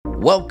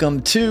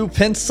Welcome to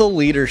Pencil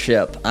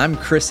Leadership. I'm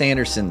Chris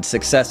Anderson,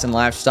 success and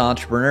lifestyle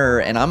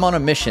entrepreneur, and I'm on a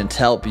mission to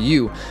help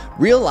you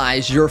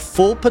realize your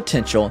full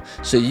potential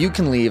so you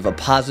can leave a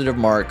positive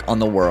mark on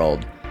the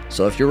world.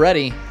 So if you're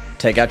ready,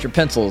 take out your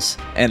pencils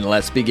and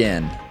let's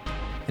begin.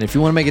 And if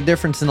you want to make a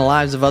difference in the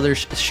lives of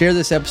others, share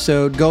this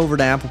episode, go over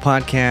to Apple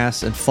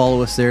Podcasts and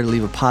follow us there to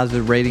leave a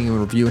positive rating and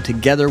review. And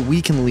together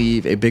we can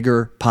leave a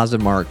bigger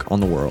positive mark on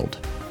the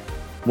world.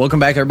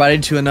 Welcome back, everybody,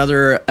 to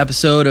another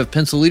episode of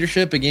Pencil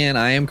Leadership. Again,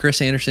 I am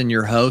Chris Anderson,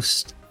 your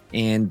host.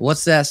 And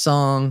what's that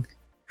song?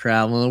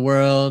 Traveling the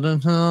world,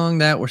 a song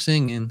that we're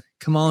singing.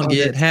 Come on,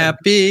 get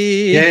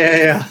happy.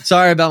 Yeah.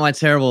 Sorry about my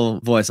terrible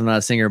voice. I'm not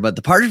a singer, but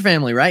the Partridge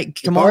Family, right?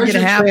 Come on, get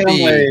Partridge happy.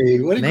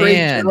 Family. What a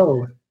great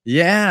show.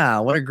 Yeah,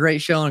 what a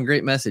great show and a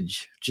great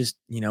message. Just,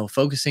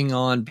 focusing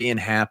on being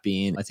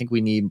happy. And I think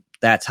we need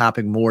that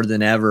topic more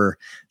than ever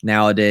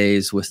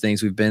nowadays with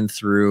things we've been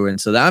through. And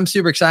so I'm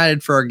super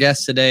excited for our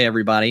guest today,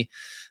 everybody,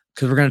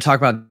 because we're going to talk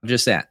about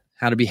just that,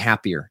 how to be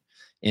happier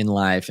in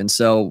life. And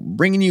so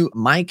bringing you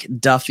Mike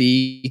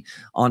Duffy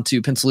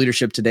onto Pencil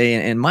Leadership today.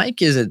 And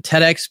Mike is a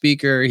TEDx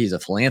speaker. He's a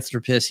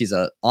philanthropist. He's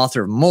an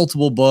author of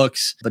multiple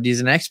books, but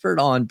he's an expert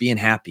on being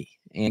happy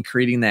and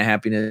creating that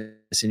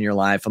happiness in your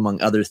life,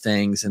 among other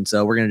things. And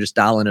so we're going to just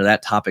dial into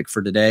that topic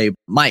for today.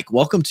 Mike,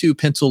 welcome to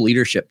Pencil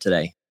Leadership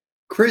today.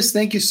 Chris,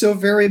 thank you so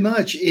very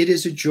much. It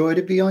is a joy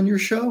to be on your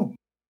show.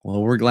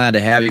 Well, we're glad to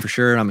have you for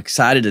sure. And I'm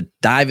excited to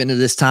dive into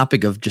this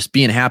topic of just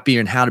being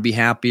happier and how to be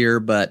happier.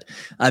 But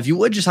if you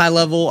would, just high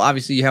level,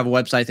 obviously you have a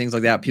website, things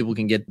like that. People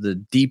can get the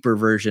deeper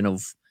version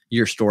of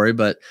your story,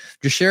 but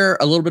just share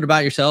a little bit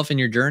about yourself and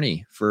your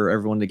journey for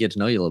everyone to get to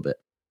know you a little bit.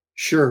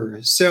 Sure.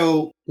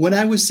 So when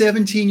I was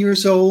 17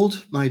 years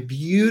old, my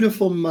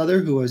beautiful mother,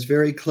 who I was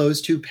very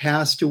close to,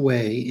 passed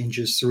away in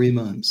just 3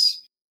 months.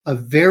 A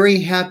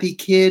very happy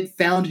kid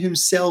found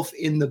himself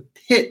in the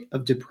pit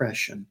of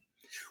depression.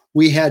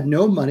 We had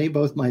no money.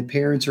 Both my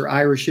parents are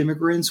Irish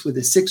immigrants with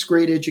a 6th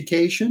grade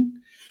education.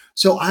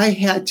 So I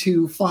had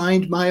to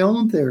find my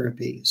own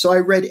therapy. So I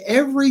read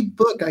every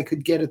book I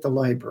could get at the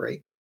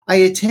library. I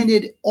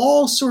attended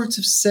all sorts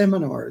of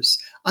seminars.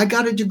 I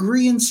got a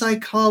degree in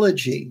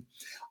psychology.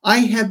 I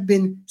have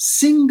been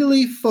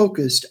singly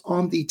focused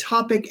on the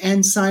topic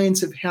and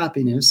science of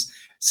happiness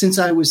since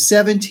I was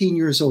 17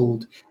 years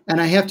old. And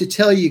I have to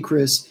tell you,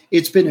 Chris,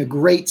 it's been a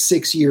great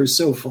 6 years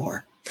so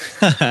far.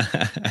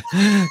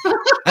 I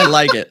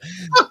like it.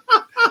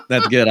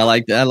 That's good. I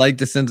like that. I like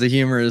the sense of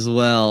humor as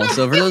well.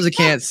 So for those who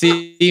can't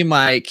see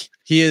Mike,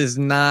 he is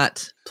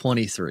not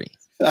 23.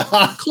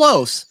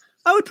 Close.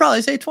 I would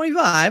probably say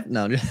 25.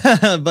 No,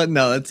 but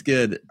no, that's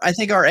good. I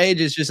think our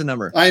age is just a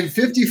number. I'm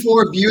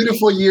 54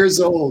 beautiful years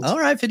old. All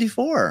right,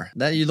 54.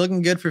 That you're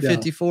looking good for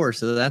 54.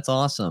 So that's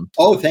awesome.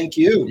 Oh, thank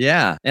you.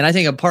 Yeah. And I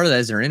think a part of that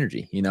is their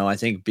energy. I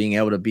think being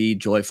able to be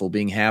joyful,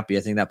 being happy,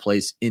 I think that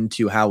plays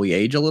into how we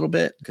age a little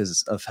bit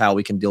because of how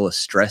we can deal with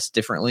stress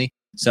differently.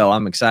 So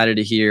I'm excited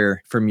to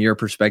hear from your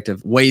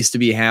perspective, ways to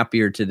be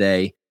happier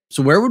today.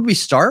 So where would we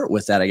start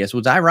with that? I guess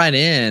we'll dive right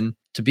in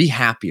to be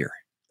happier.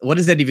 What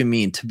does that even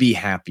mean to be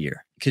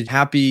happier? Because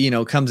happy,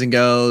 comes and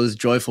goes,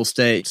 joyful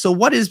state. So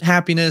what is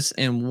happiness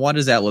and what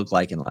does that look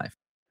like in life?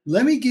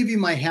 Let me give you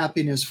my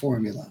happiness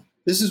formula.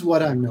 This is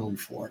what I'm known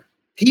for.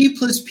 P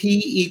plus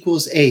P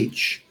equals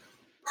H.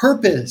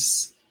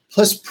 Purpose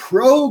plus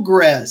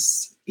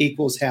progress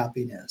equals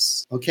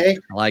happiness. Okay?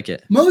 I like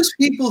it. Most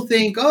people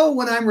think,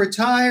 when I'm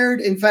retired.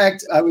 In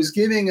fact, I was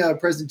giving a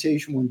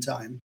presentation one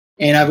time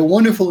and I have a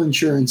wonderful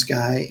insurance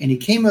guy and he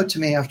came up to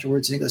me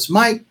afterwards and he goes,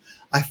 Mike,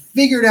 I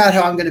figured out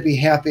how I'm going to be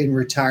happy in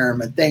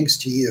retirement, thanks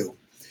to you.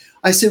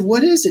 I said,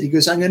 what is it? He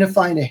goes, I'm going to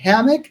find a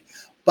hammock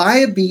by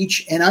a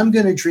beach, and I'm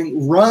going to drink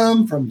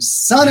rum from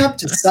sunup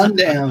to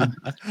sundown.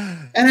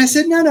 And I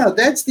said, no,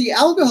 that's the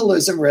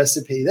alcoholism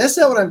recipe. That's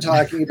not what I'm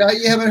talking about.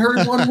 You haven't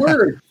heard one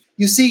word.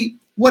 You see,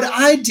 what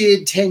I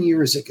did 10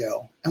 years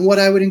ago, and what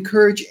I would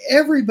encourage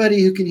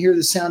everybody who can hear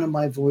the sound of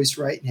my voice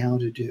right now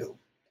to do,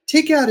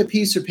 take out a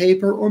piece of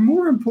paper, or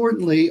more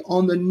importantly,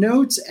 on the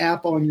Notes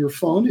app on your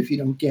phone, if you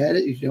don't get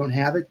it, if you don't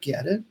have it,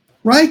 get it.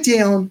 Write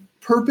down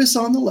purpose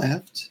on the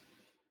left.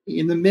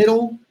 In the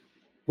middle,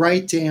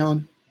 write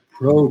down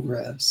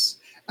progress.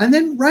 And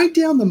then write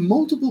down the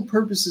multiple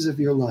purposes of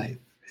your life.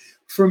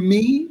 For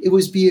me, it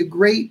was be a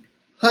great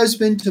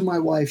husband to my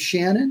wife,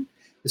 Shannon.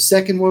 The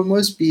second one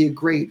was be a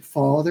great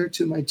father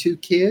to my 2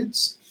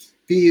 kids.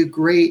 Be a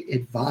great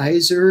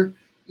advisor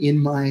in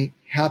my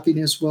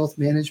happiness wealth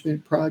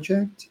management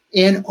project,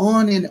 and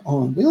on and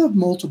on. We'll have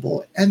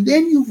multiple. And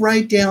then you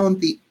write down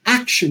the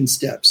action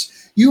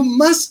steps. You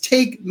must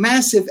take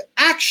massive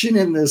action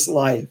in this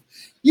life.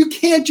 You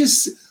can't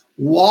just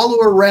wallow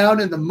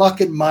around in the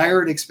muck and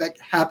mire and expect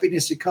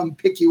happiness to come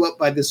pick you up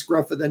by the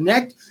scruff of the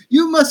neck.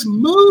 You must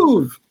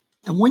move.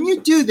 And when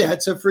you do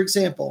that, so for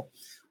example,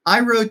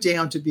 I wrote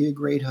down to be a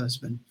great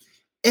husband.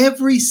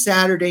 Every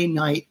Saturday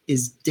night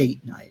is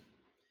date night.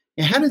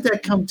 And how did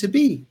that come to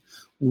be?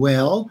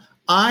 Well,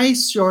 I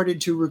started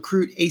to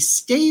recruit a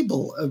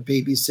stable of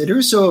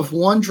babysitters. So if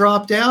one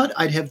dropped out,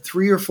 I'd have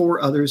 3 or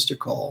 4 others to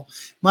call.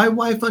 My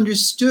wife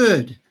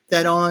understood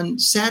that on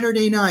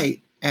Saturday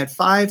night at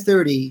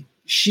 5:30,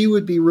 she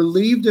would be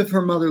relieved of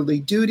her motherly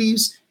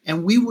duties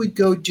and we would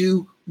go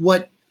do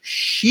what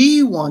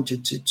she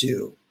wanted to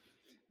do.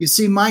 You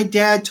see, my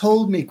dad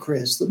told me,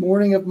 Chris, the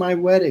morning of my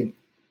wedding,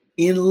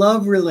 in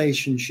love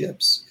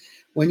relationships,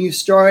 when you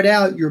start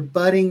out, you're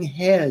butting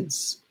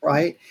heads,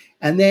 right?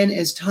 And then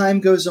as time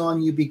goes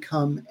on, you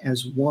become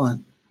as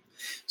one.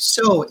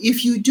 So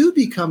if you do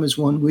become as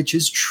one, which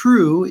is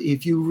true,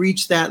 if you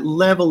reach that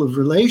level of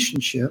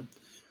relationship,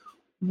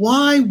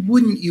 why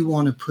wouldn't you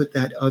want to put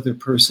that other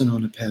person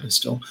on a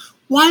pedestal?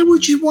 Why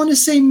would you want to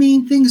say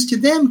mean things to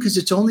them? Because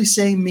it's only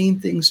saying mean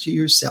things to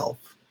yourself,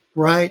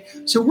 right?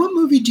 So what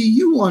movie do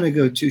you want to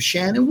go to,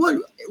 Shannon? What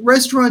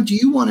restaurant do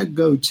you want to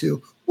go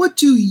to? What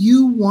do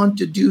you want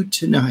to do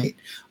tonight?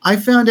 I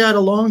found out a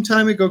long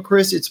time ago,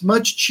 Chris, it's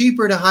much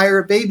cheaper to hire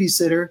a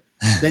babysitter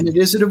than it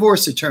is a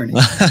divorce attorney.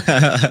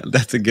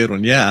 That's a good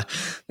one. Yeah.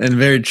 And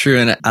very true.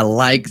 And I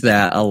like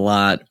that a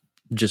lot.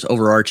 Just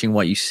overarching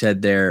what you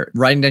said there,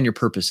 writing down your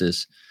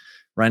purposes,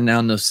 writing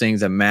down those things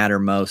that matter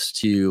most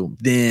to you,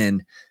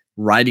 then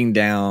writing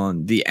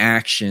down the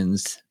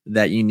actions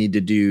that you need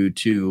to do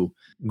to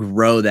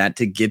grow that,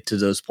 to get to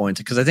those points.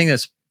 Because I think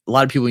that's a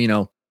lot of people,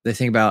 they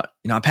think about,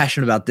 I'm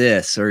passionate about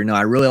this, or,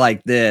 I really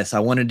like this, I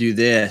want to do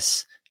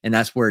this, and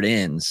that's where it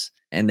ends.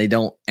 And they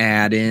don't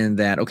add in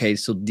that, okay,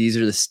 so these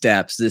are the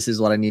steps. This is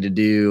what I need to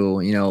do,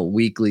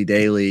 weekly,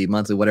 daily,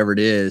 monthly, whatever it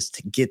is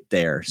to get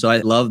there. So I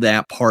love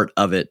that part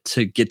of it,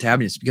 to get to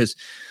happiness, because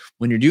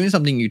when you're doing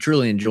something you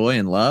truly enjoy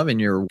and love and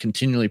you're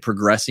continually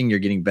progressing, you're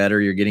getting better,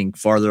 you're getting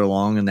farther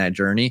along in that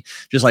journey,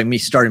 just like me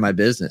starting my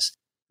business,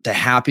 the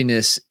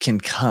happiness can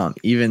come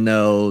even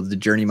though the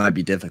journey might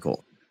be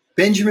difficult.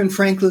 Benjamin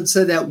Franklin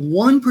said that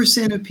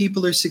 1% of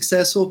people are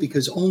successful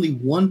because only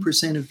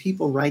 1% of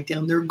people write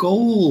down their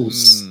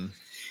goals.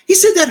 He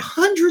said that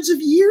hundreds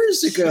of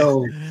years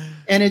ago,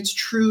 and it's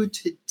true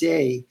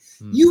today.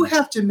 You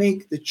have to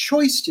make the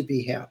choice to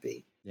be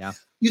happy. Yeah.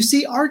 You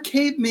see, our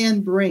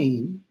caveman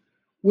brain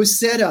was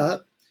set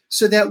up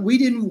so that we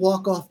didn't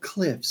walk off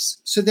cliffs,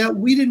 so that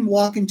we didn't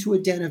walk into a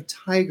den of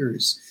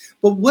tigers.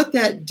 But what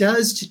that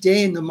does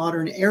today in the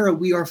modern era,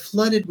 we are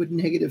flooded with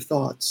negative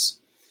thoughts.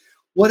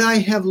 What I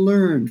have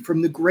learned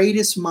from the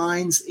greatest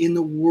minds in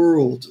the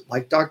world,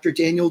 like Dr.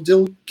 Daniel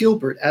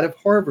Gilbert out of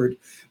Harvard,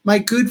 my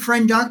good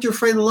friend Dr.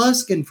 Fred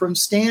Luskin from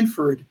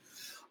Stanford,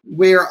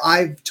 where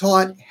I've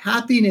taught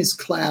happiness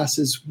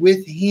classes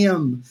with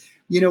him,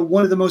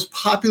 one of the most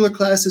popular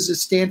classes at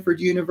Stanford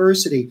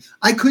University.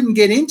 I couldn't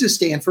get into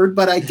Stanford,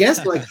 but I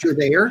guest lecture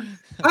there.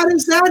 How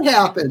does that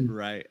happen?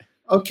 Right.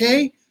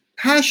 Okay.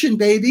 Passion,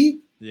 baby.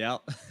 Yeah.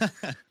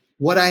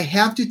 What I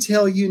have to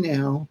tell you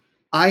now,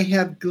 I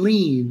have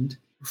gleaned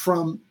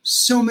from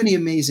so many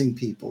amazing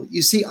people.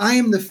 You see, I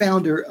am the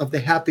founder of the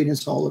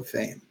Happiness Hall of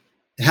Fame.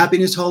 The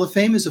Happiness Hall of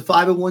Fame is a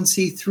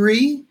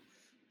 501c3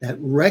 that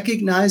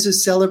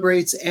recognizes,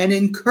 celebrates, and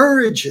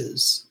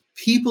encourages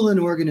people and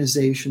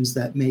organizations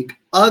that make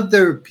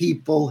other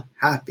people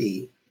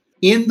happy.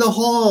 In the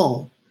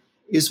hall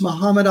is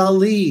Muhammad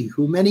Ali,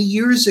 who many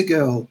years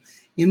ago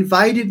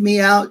invited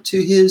me out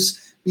to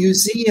his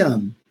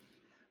museum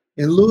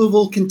in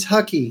Louisville,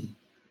 Kentucky.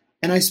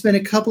 And I spent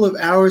a couple of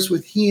hours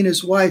with he and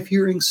his wife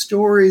hearing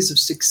stories of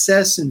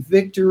success and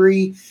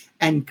victory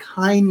and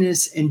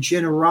kindness and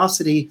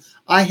generosity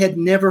I had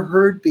never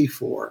heard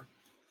before.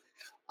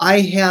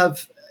 I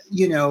have,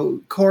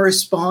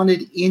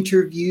 corresponded,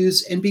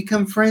 interviews, and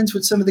become friends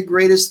with some of the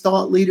greatest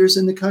thought leaders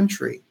in the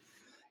country.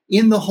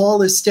 In the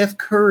hall is Steph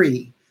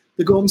Curry,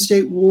 the Golden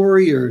State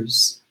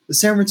Warriors, the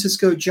San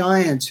Francisco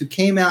Giants, who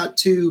came out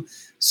to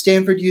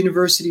Stanford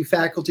University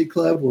Faculty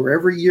Club, where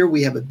every year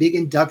we have a big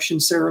induction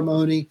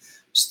ceremony.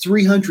 It's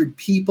 300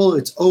 people.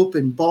 It's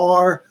open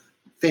bar,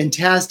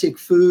 fantastic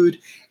food.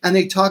 And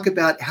they talk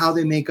about how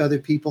they make other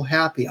people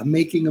happy. I'm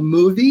making a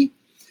movie.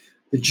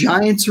 The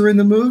Giants are in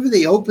the movie.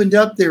 They opened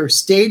up their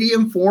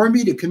stadium for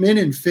me to come in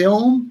and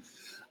film.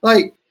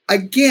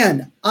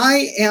 Again,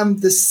 I am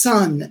the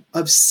son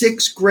of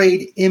sixth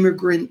grade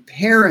immigrant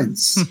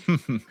parents.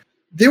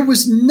 There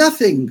was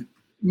nothing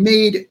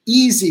made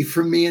easy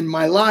for me in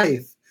my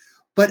life,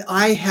 but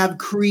I have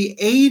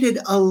created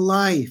a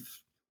life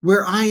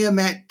where I am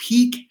at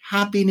peak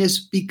happiness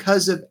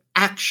because of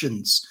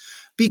actions,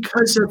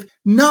 because of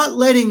not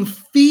letting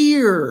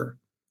fear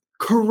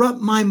corrupt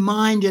my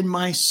mind and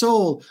my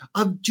soul,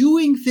 of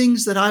doing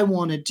things that I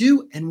want to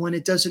do. And when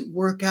it doesn't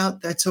work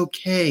out, that's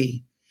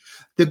okay.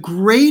 The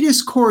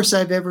greatest course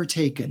I've ever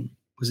taken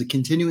was a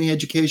continuing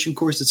education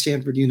course at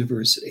Stanford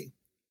University.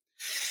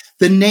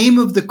 The name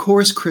of the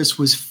course, Chris,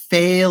 was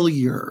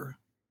Failure.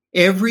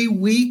 Every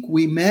week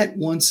we met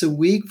once a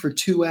week for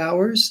 2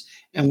 hours,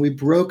 and we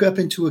broke up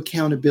into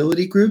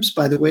accountability groups.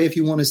 By the way, if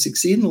you want to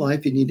succeed in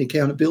life, you need an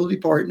accountability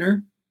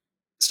partner.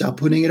 Stop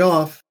putting it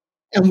off.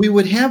 And we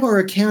would have our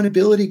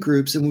accountability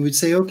groups, and we would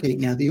say, okay,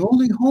 now the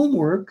only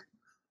homework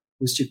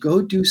was to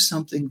go do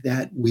something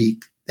that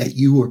week that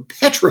you were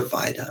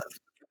petrified of,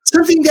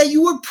 something that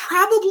you were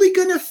probably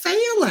going to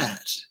fail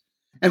at.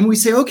 And we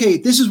say, okay,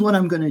 this is what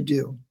I'm going to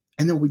do.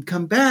 And then we'd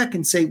come back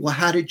and say, well,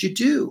 how did you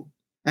do?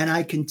 And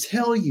I can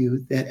tell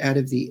you that out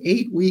of the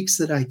 8 weeks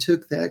that I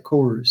took that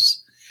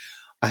course,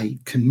 I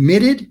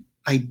committed,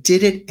 I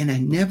did it, and I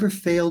never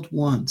failed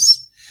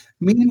once.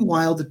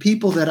 Meanwhile, the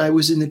people that I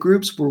was in the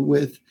groups were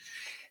with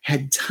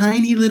had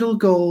tiny little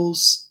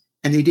goals,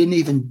 and they didn't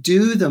even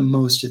do them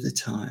most of the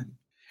time.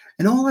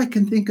 And all I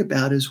can think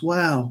about is,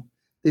 wow,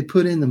 they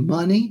put in the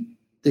money,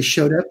 they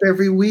showed up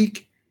every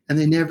week, and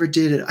they never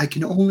did it. I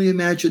can only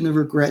imagine the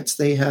regrets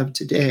they have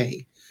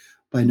today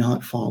by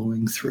not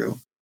following through.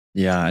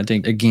 Yeah, I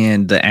think,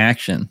 again, the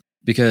action,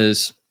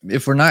 because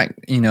if we're not,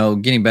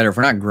 getting better, if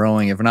we're not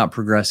growing, if we're not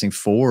progressing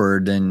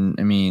forward, then,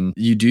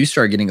 you do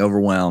start getting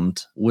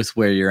overwhelmed with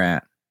where you're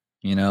at.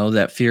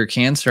 That fear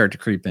can start to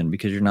creep in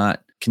because you're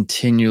not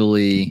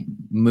continually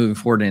moving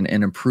forward and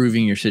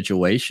improving your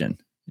situation.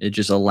 It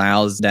just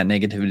allows that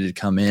negativity to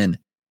come in.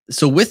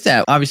 So with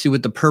that, obviously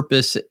with the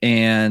purpose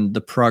and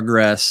the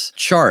progress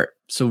chart,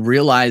 so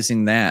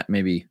realizing that,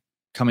 maybe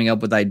coming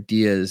up with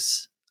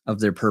ideas of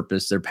their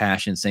purpose, their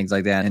passions, things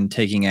like that, and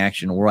taking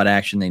action or what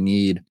action they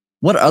need.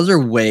 What other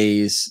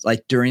ways,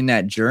 like during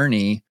that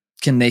journey,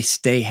 can they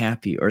stay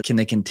happy or can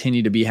they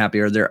continue to be happy?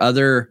 Are there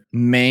other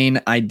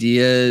main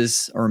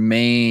ideas or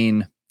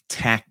main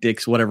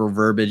tactics, whatever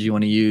verbiage you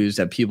want to use,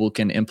 that people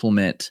can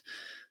implement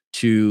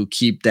to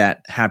keep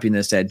that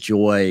happiness, that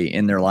joy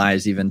in their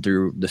lives, even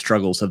through the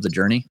struggles of the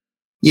journey?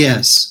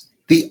 Yes.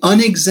 The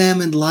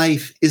unexamined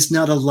life is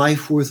not a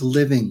life worth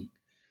living.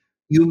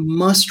 You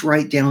must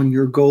write down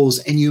your goals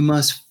and you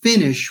must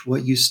finish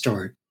what you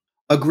start.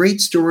 A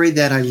great story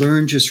that I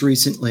learned just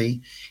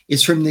recently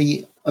is from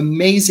the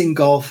amazing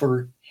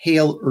golfer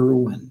Hale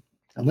Irwin.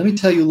 Now, let me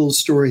tell you a little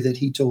story that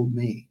he told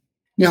me.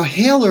 Now,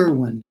 Hale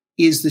Irwin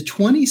is the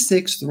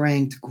 26th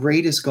ranked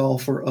greatest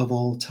golfer of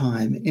all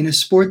time in a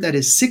sport that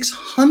is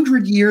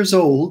 600 years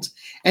old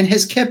and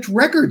has kept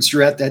records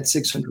throughout that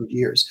 600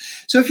 years.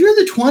 So if you're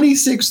the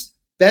 26th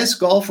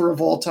best golfer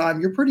of all time,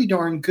 you're pretty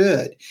darn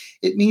good.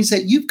 It means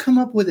that you've come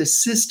up with a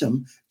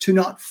system to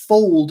not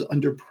fold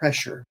under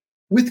pressure.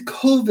 With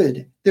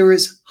COVID, there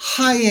is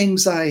high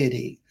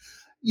anxiety.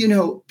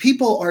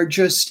 People are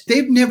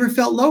they've never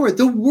felt lower.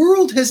 The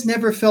world has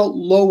never felt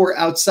lower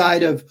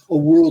outside of a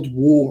world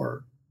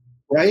war,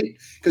 right?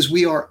 Because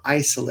we are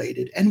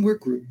isolated and we're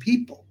group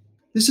people.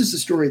 This is the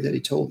story that he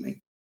told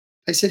me.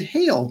 I said,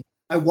 Hale,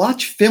 I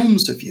watch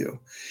films of you.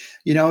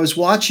 I was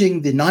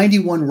watching the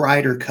 91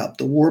 Ryder Cup,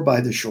 the War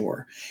by the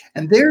Shore.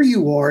 And there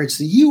you are. It's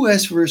the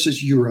US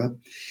versus Europe.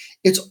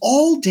 It's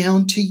all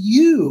down to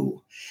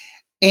you.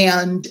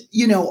 And,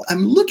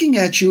 I'm looking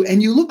at you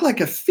and you look like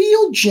a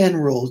field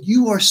general.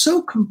 You are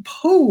so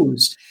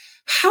composed.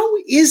 How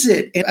is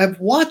it? And I've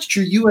watched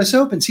your US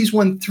Opens. He's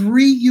won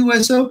 3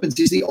 US Opens.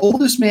 He's the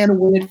oldest man to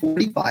win at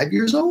 45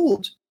 years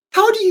old.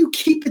 How do you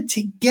keep it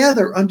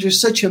together under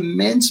such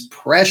immense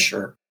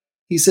pressure?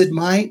 He said,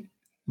 my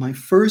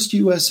first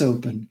US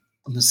Open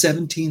on the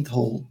 17th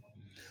hole,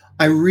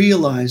 I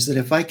realized that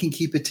if I can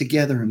keep it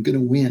together, I'm going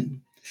to win.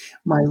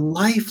 My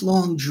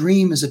lifelong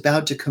dream is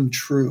about to come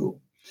true.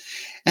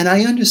 And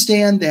I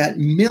understand that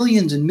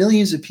millions and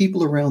millions of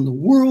people around the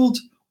world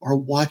are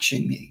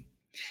watching me.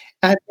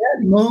 At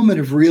that moment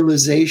of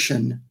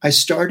realization, I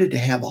started to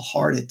have a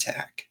heart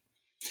attack.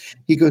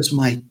 He goes,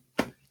 my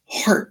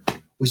heart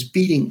was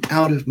beating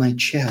out of my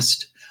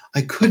chest.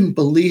 I couldn't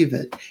believe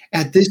it.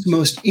 At this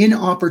most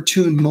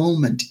inopportune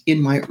moment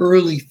in my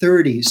early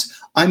 30s,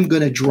 I'm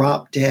going to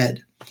drop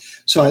dead.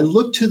 So I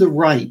looked to the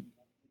right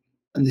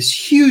on this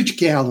huge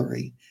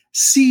gallery,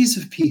 seas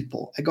of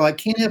people. I go, I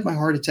can't have my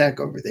heart attack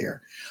over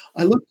there.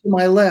 I look to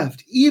my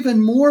left,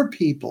 even more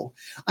people.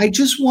 I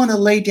just want to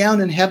lay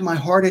down and have my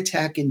heart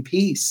attack in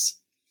peace.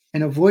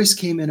 And a voice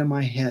came into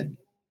my head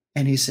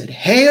and he said,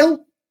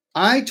 Hale,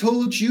 I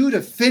told you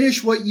to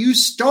finish what you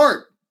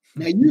start.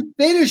 Now you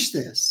finish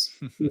this.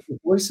 With the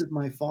voice of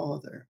my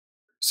father.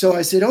 So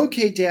I said,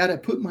 okay, Dad. I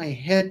put my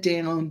head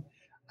down.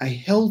 I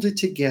held it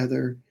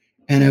together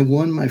and I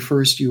won my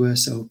first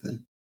US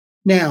Open.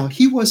 Now,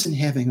 he wasn't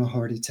having a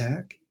heart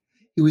attack.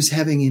 He was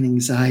having an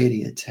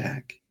anxiety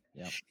attack.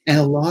 Yep. And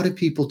a lot of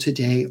people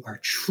today are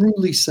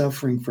truly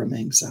suffering from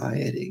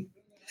anxiety.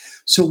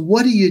 So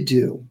what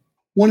do?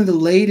 One of the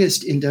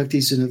latest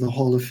inductees into the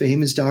Hall of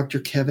Fame is Dr.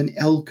 Kevin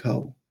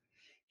Elko.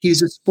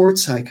 He's a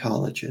sports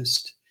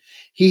psychologist.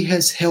 He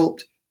has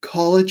helped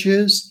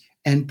colleges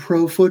and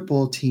pro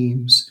football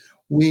teams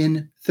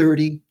win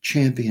 30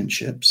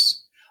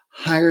 championships.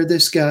 Hire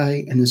this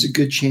guy, and there's a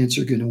good chance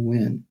you're going to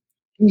win.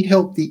 He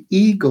helped the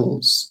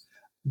Eagles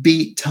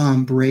beat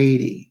Tom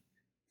Brady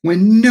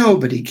when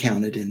nobody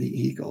counted in the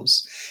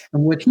Eagles.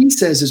 And what he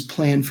says is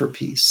plan for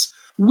peace.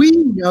 We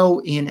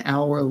know in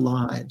our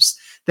lives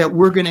that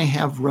we're going to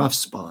have rough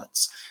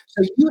spots.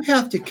 So you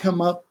have to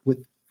come up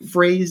with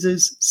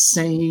phrases,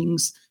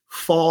 sayings,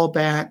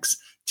 fallbacks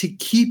to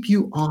keep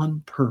you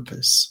on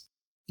purpose.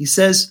 He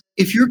says,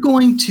 if you're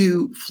going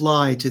to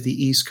fly to the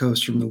East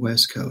Coast from the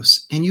West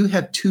Coast and you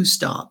have 2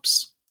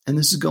 stops, and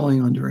this is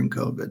going on during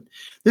COVID,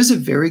 there's a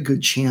very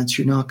good chance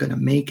you're not going to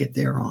make it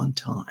there on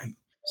time.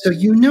 So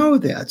you know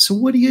that. So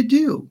what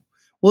do?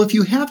 Well, if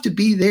you have to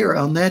be there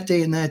on that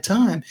day and that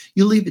time,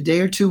 you leave a day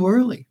or two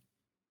early.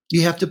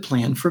 You have to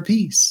plan for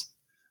peace,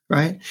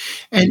 right?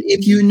 And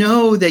if you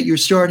know that you're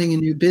starting a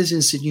new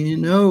business and you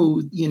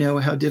know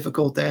how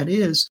difficult that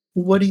is,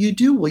 what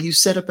do? Well, you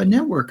set up a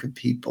network of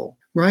people,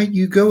 right?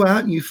 You go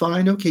out and you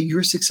find, okay,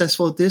 you're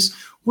successful at this.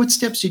 What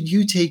steps did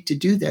you take to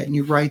do that? And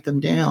you write them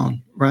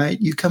down, right?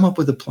 You come up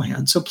with a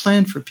plan. So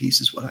plan for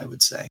peace is what I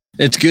would say.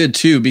 It's good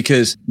too,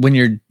 because when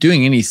you're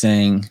doing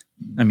anything,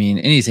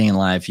 anything in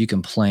life, you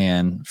can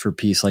plan for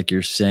peace, like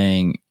you're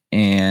saying.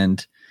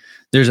 And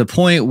there's a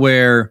point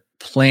where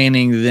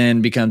planning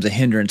then becomes a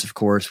hindrance, of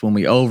course, when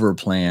we over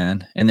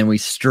plan and then we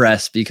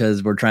stress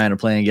because we're trying to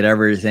plan and get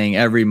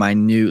every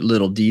minute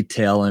little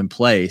detail in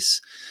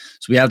place.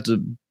 So we have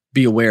to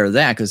be aware of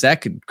that, because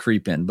that could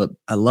creep in. But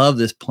I love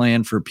this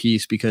plan for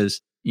peace because,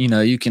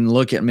 you can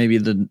look at maybe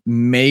the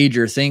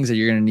major things that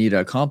you're going to need to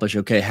accomplish.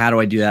 Okay, how do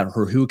I do that?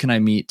 Or who can I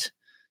meet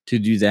to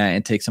do that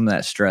and take some of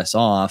that stress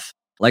off?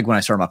 Like when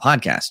I started my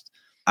podcast,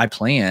 I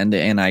planned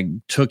and I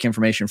took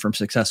information from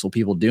successful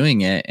people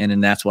doing it. And then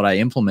that's what I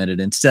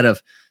implemented. Instead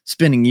of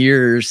spending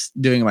years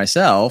doing it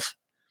myself,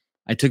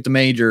 I took the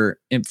major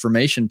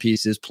information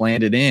pieces,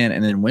 planned it in,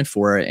 and then went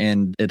for it.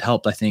 And it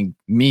helped, I think,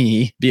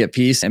 me be at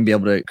peace and be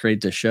able to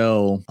create the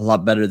show a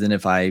lot better than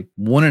if I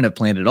wouldn't have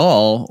planned it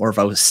all, or if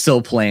I was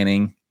still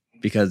planning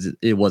because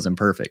it wasn't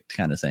perfect,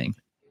 kind of thing.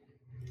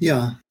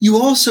 Yeah. You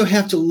also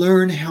have to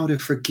learn how to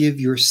forgive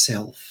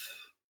yourself.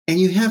 And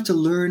you have to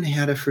learn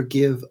how to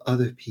forgive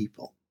other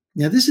people.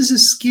 Now, this is a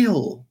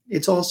skill.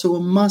 It's also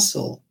a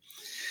muscle.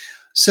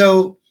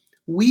 So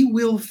we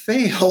will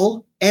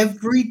fail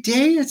every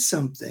day at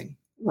something,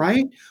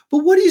 right? But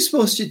what are you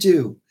supposed to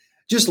do?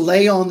 Just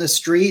lay on the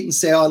street and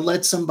say, "Oh, I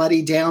let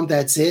somebody down.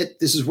 That's it.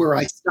 This is where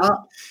I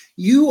stop."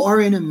 You are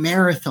in a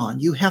marathon.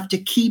 You have to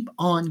keep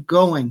on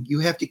going. You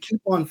have to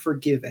keep on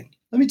forgiving.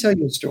 Let me tell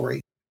you a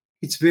story.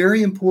 It's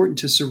very important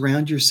to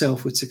surround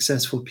yourself with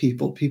successful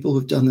people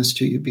who've done this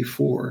to you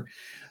before.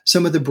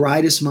 Some of the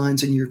brightest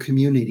minds in your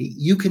community.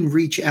 You can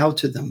reach out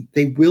to them.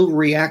 They will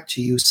react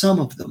to you, some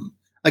of them.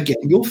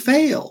 Again, you'll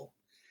fail.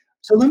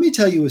 So let me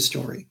tell you a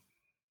story.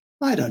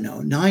 I don't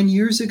know, 9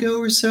 years ago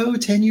or so,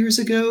 10 years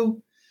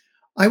ago,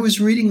 I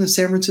was reading the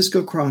San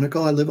Francisco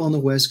Chronicle. I live on the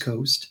West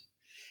Coast.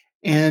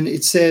 And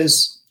it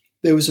says,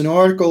 there was an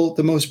article,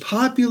 the most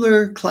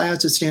popular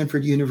class at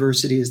Stanford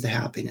University is the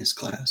happiness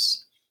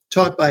class,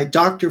 taught by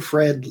Dr.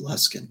 Fred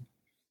Luskin.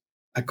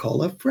 I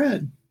call up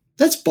Fred.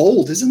 That's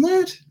bold, isn't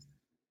that?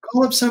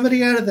 Call up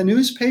somebody out of the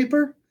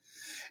newspaper.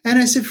 And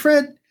I said,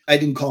 Fred, I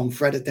didn't call him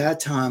Fred at that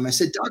time. I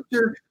said,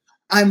 Doctor,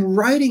 I'm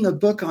writing a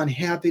book on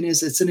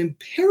happiness. It's an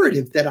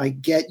imperative that I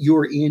get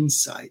your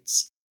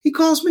insights. He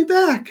calls me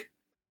back.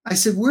 I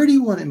said, where do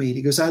you want to meet?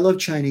 He goes, I love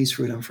Chinese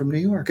food. I'm from New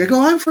York. I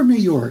go, I'm from New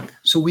York.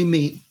 So we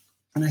meet.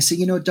 And I say,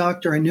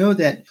 doctor, I know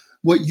that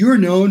what you're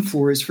known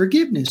for is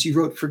forgiveness. You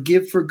wrote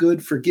forgive for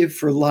good, forgive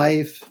for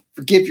life,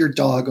 forgive your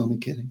dog. Only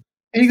kidding.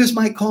 And he goes,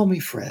 Mike, call me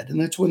Fred. And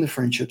that's when the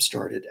friendship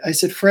started. I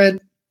said, Fred,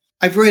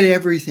 I've read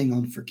everything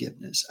on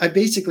forgiveness. I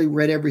basically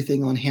read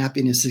everything on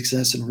happiness,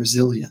 success, and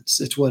resilience.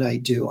 It's what I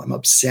do. I'm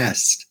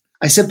obsessed.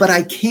 I said, but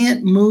I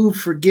can't move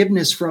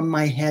forgiveness from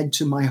my head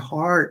to my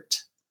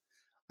heart.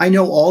 I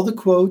know all the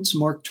quotes,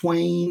 Mark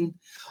Twain.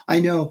 I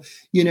know,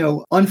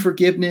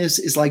 unforgiveness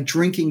is like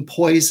drinking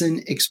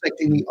poison,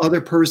 expecting the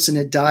other person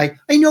to die.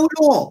 I know it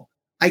all.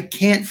 I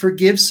can't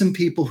forgive some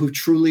people who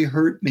truly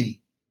hurt me.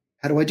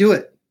 How do I do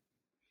it?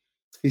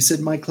 He said,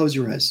 Mike, close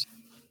your eyes.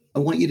 I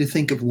want you to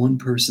think of one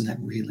person that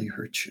really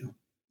hurt you.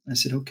 I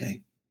said,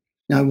 okay.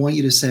 Now I want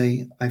you to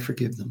say, I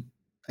forgive them.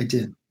 I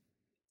did.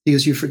 He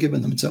goes, you've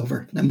forgiven them. It's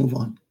over. Now move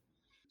on.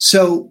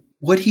 So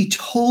what he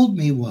told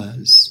me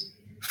was,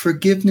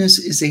 forgiveness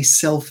is a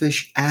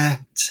selfish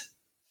act.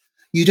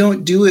 You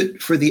don't do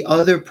it for the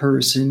other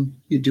person.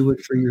 You do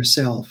it for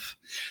yourself.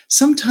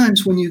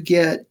 Sometimes when you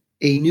get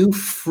a new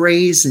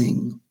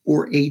phrasing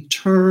or a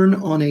turn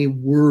on a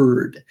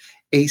word,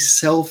 a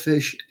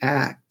selfish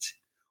act,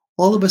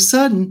 all of a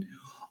sudden,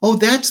 oh,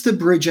 that's the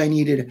bridge I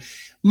needed.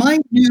 My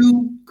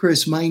new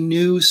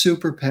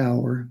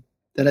superpower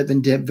that I've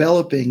been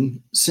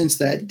developing since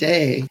that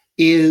day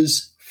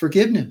is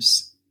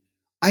forgiveness.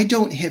 I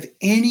don't have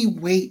any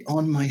weight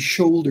on my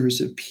shoulders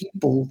of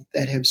people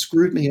that have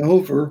screwed me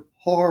over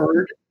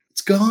hard.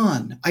 It's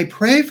gone. I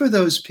pray for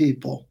those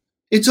people.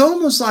 It's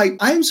almost like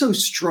I'm so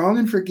strong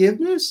in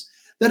forgiveness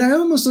that I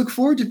almost look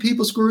forward to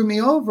people screwing me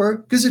over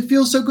because it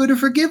feels so good to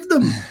forgive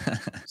them.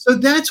 So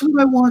that's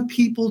what I want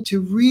people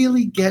to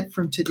really get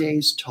from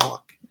today's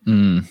talk.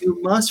 You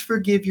must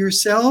forgive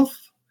yourself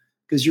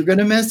because you're going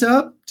to mess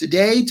up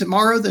today,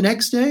 tomorrow, the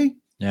next day.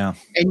 Yeah.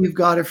 And you've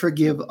got to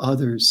forgive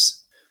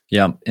others.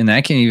 Yeah. And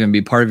that can even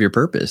be part of your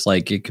purpose.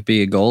 Like it could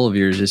be a goal of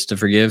yours is to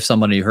forgive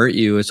somebody who hurt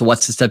you. So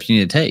what's the steps you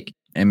need to take?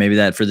 And maybe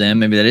that for them,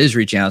 maybe that is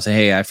reaching out and say,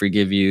 hey, I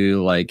forgive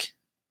you, like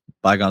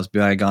bygones be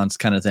bygones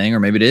kind of thing. Or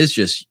maybe it is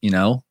just,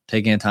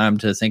 taking the time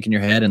to think in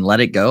your head and let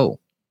it go,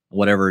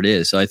 whatever it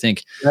is. So I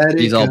think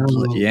these all,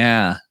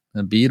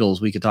 The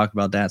Beatles, we could talk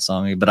about that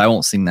song, but I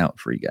won't sing that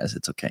for you guys.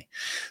 It's okay.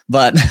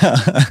 But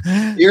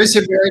here's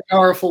a very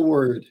powerful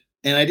word.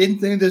 And I didn't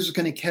think this was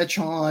going to catch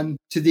on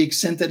to the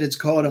extent that it's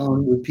caught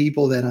on with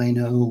people that I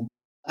know.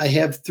 I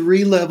have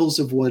 3 levels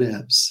of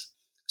whatevs.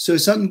 So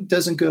if something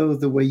doesn't go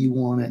the way you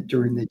want it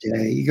during the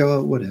day, you go,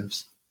 oh,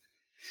 whatevs.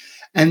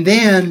 And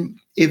then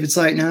if it's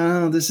like,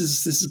 no, this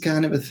is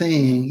kind of a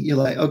thing, you're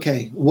like,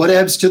 okay,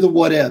 whatevs to the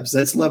whatevs.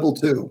 That's level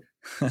 2.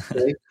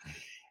 Okay?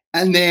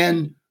 And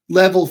then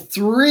level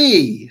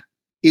 3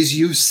 is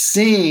you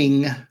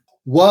sing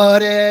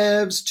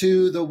whatevs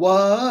to the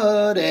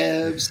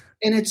whatevs.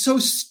 And it's so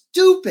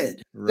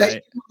stupid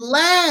that you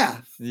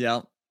laugh.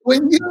 Yep.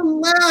 When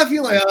you laugh,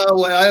 you're like,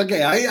 oh, well,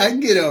 okay, I can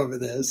get over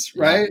this,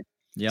 right?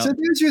 Yep. So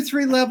there's your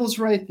 3 levels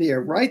right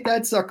there. Write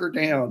that sucker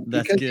down.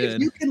 That's because good.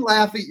 If you can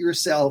laugh at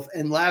yourself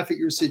and laugh at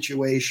your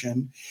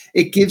situation,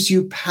 it gives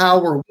you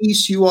power.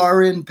 Peace, you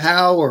are in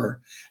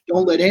power.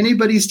 Don't let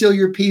anybody steal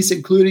your peace,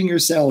 including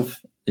yourself.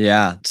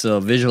 Yeah. So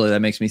visually, that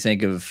makes me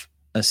think of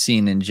a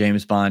scene in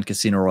James Bond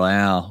Casino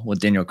Royale with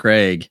Daniel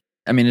Craig.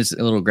 I mean, it's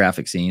a little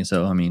graphic scene.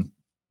 So, I mean,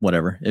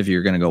 whatever. If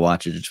you're going to go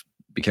watch it, just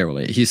be careful.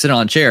 He's sitting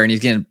on a chair and he's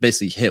getting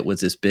basically hit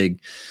with this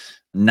big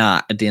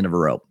knot at the end of a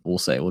rope. We'll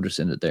just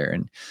end it there.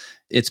 And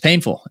it's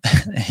painful.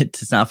 It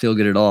does not feel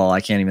good at all.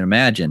 I can't even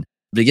imagine.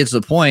 But it gets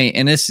to the point,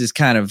 and this is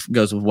kind of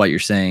goes with what you're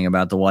saying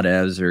about the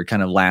whatevs or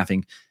kind of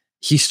laughing.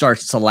 He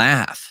starts to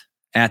laugh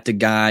at the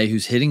guy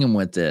who's hitting him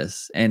with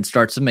this and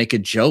starts to make a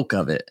joke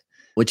of it,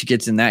 which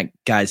gets in that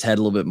guy's head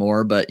a little bit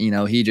more. But,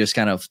 he just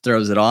kind of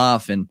throws it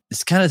off. And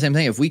it's kind of the same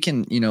thing. If we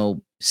can,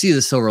 see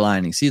the silver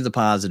lining, see the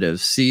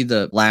positives, see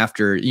the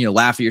laughter,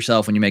 laugh at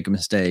yourself when you make a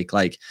mistake,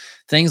 like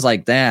things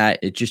like that,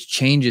 it just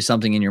changes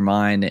something in your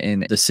mind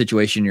and the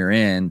situation you're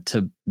in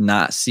to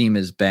not seem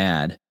as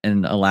bad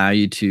and allow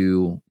you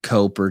to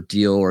cope or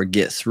deal or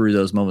get through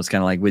those moments,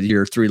 kind of like with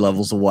your 3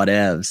 levels of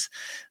whatevs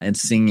and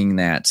singing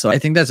that. So I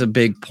think that's a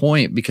big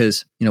point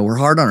because, we're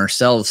hard on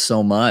ourselves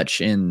so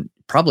much and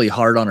probably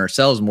hard on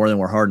ourselves more than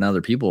we're hard on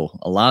other people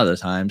a lot of the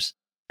times.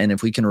 And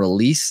if we can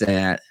release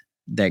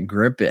that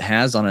grip it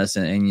has on us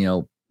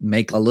and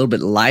make a little bit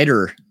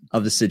lighter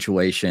of the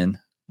situation,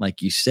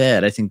 like you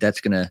said, I think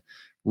that's going to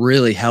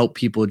really help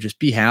people just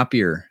be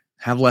happier,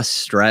 have less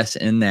stress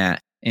in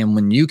that. And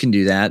when you can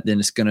do that, then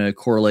it's going to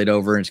correlate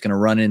over and it's going to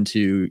run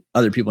into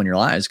other people in your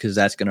lives because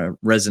that's going to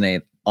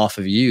resonate off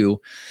of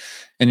you.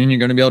 And then you're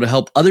going to be able to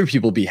help other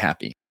people be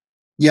happy.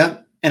 Yeah.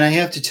 And I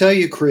have to tell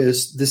you,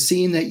 Chris, the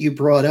scene that you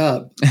brought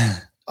up,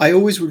 I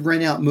always would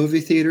rent out movie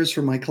theaters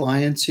for my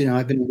clients.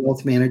 I've been a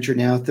wealth manager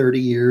now 30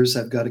 years.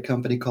 I've got a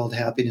company called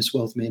Happiness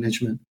Wealth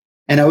Management.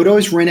 And I would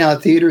always rent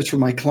out theaters for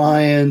my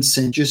clients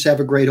and just have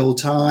a great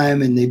old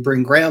time. And they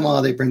bring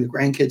grandma, they bring the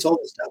grandkids, all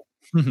this stuff.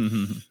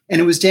 And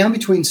it was down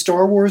between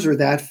Star Wars or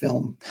that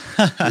film.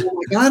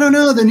 I don't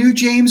know, the new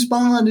James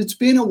Bond. It's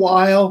been a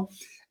while.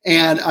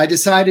 And I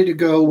decided to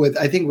go with,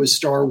 I think it was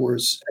Star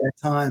Wars at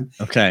that time.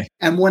 Okay.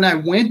 And when I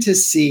went to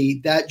see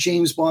that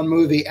James Bond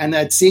movie and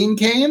that scene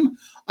came,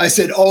 I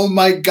said, oh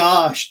my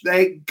gosh,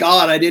 thank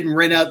God I didn't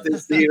rent out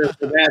this theater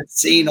for that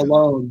scene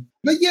alone.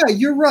 But yeah,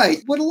 you're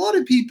right. What a lot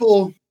of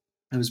people,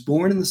 I was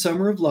born in the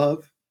summer of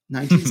love,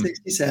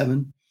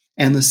 1967,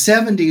 and the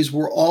 70s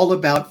were all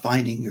about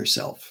finding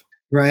yourself,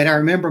 right? I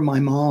remember my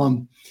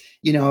mom,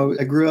 I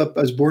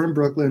was born in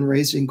Brooklyn,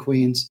 raised in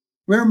Queens.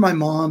 Remember my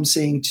mom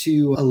saying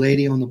to a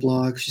lady on the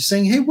block, she's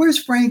saying, hey, where's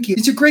Frankie?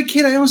 He's a great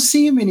kid. I don't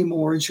see him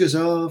anymore. And she goes,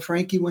 oh,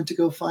 Frankie went to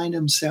go find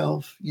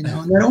himself, and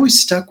that always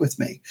stuck with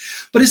me.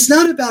 But it's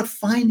not about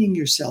finding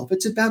yourself.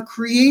 It's about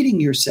creating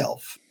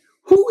yourself.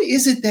 Who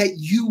is it that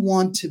you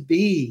want to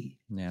be?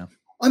 Yeah.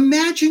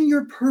 Imagine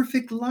your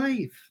perfect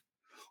life.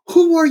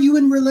 Who are you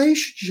in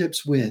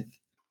relationships with?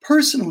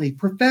 Personally,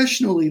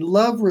 professionally,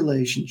 love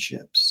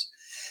relationships.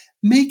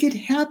 Make it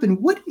happen.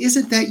 What is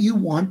it that you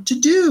want to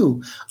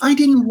do? I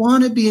didn't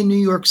want to be in New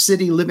York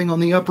City living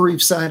on the Upper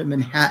East Side of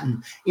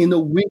Manhattan in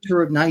the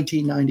winter of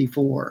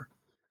 1994.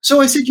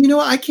 So I said,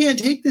 I can't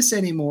take this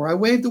anymore. I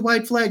waved the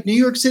white flag. New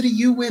York City,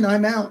 you win.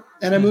 I'm out.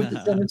 And I moved to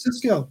San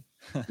Francisco.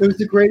 It was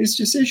the greatest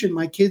decision.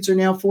 My kids are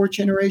now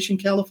 4th-generation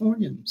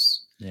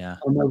Californians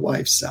on my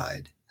wife's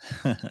side.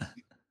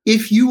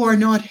 If you are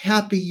not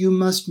happy, you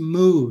must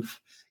move.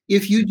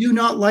 If you do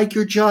not like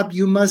your job,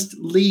 you must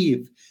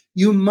leave.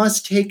 You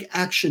must take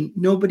action.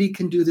 Nobody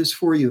can do this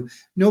for you.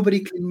 Nobody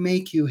can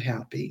make you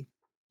happy.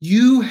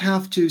 You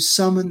have to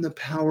summon the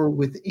power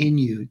within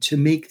you to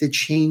make the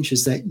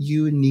changes that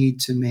you need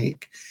to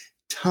make.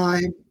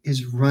 Time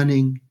is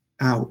running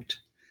out.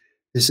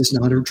 This is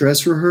not a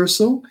dress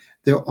rehearsal.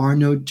 There are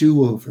no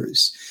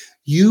do-overs.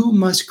 You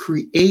must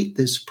create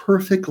this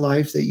perfect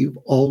life that you've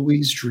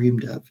always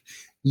dreamed of.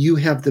 You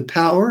have the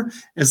power.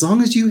 As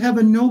long as you have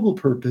a noble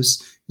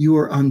purpose, you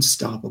are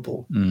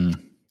unstoppable.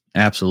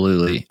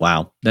 Absolutely.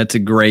 Wow. That's a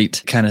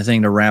great kind of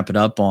thing to wrap it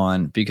up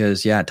on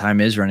because time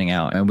is running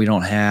out and we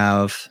don't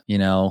have,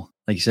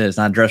 like you said, it's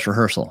not a dress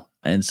rehearsal.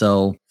 And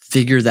so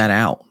figure that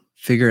out,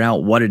 figure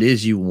out what it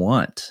is you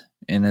want.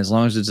 And as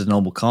long as it's a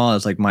noble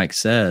cause, like Mike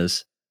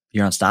says,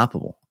 you're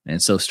unstoppable.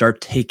 And so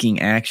start taking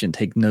action,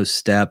 taking those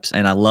steps.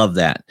 And I love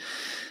that.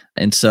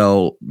 And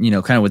so,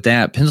 kind of with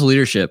that, Pencil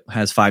Leadership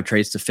has 5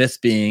 traits. The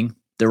 5th being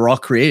they were all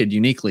created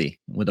uniquely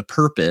with a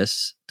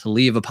purpose to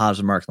leave a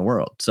positive mark in the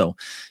world. So,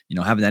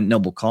 having that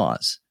noble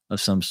cause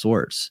of some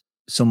sorts.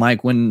 So,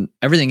 Mike, when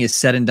everything is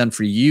said and done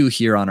for you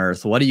here on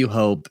earth, what do you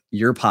hope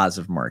your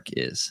positive mark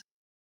is?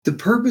 The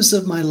purpose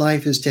of my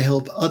life is to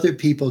help other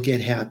people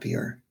get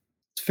happier.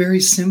 It's very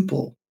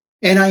simple.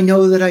 And I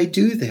know that I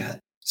do that.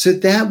 So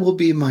that will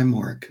be my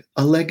mark,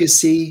 a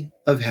legacy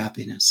of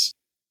happiness.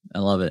 I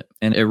love it.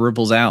 And it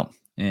ripples out.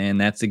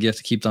 And that's the gift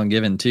that keeps on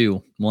giving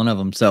too, one of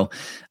them. So,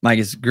 Mike,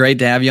 it's great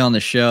to have you on the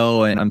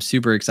show. And I'm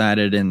super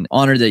excited and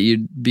honored that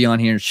you'd be on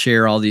here and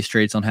share all these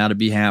traits on how to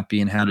be happy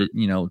and how to,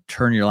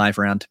 turn your life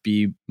around to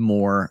be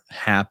more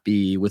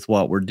happy with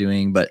what we're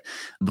doing. But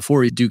before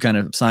we do kind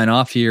of sign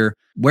off here,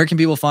 where can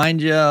people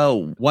find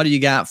you? What do you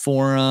got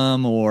for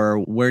them? Or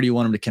where do you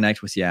want them to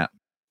connect with you at?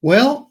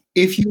 Well,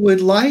 if you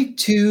would like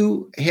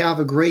to have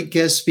a great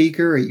guest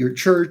speaker at your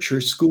church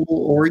or school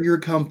or your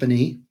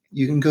company,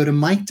 you can go to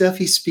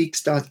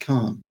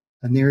MikeDuffySpeaks.com.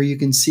 And there you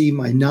can see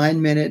my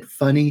 9-minute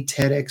funny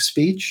TEDx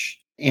speech.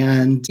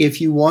 And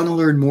if you want to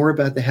learn more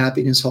about the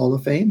Happiness Hall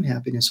of Fame,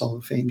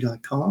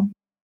 happinesshalloffame.com,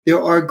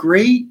 there are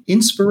great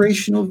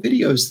inspirational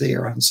videos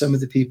there on some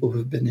of the people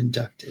who've been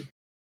inducted.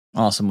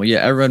 Awesome. Well,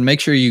 yeah, everyone,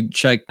 make sure you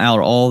check out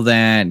all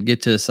that,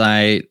 get to the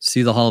site,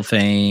 see the Hall of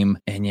Fame,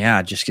 and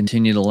just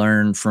continue to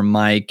learn from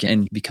Mike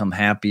and become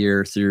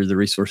happier through the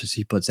resources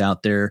he puts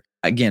out there.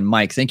 Again,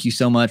 Mike, thank you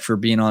so much for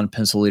being on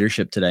Pencil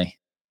Leadership today.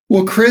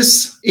 Well,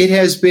 Chris, it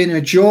has been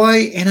a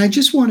joy. And I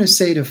just want to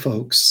say to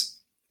folks,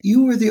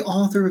 you are the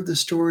author of the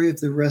story of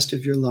the rest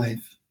of your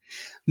life.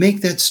 Make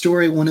that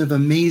story one of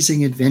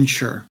amazing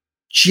adventure,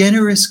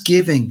 generous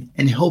giving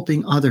and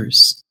helping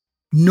others,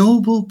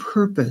 noble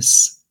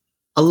purpose,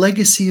 a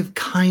legacy of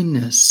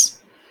kindness,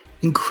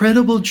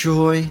 incredible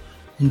joy,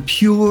 and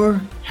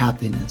pure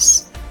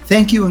happiness.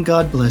 Thank you and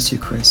God bless you,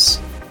 Chris.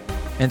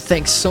 And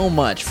thanks so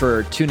much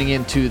for tuning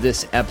into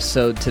this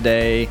episode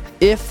today.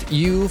 If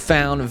you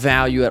found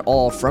value at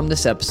all from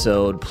this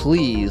episode,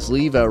 please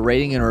leave a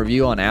rating and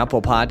review on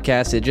Apple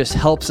Podcasts. It just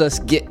helps us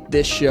get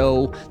this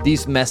show,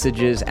 these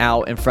messages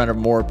out in front of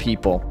more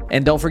people.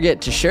 And don't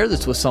forget to share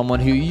this with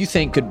someone who you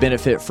think could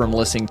benefit from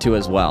listening to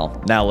as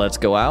well. Now let's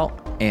go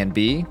out and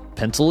be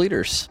pencil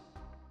leaders.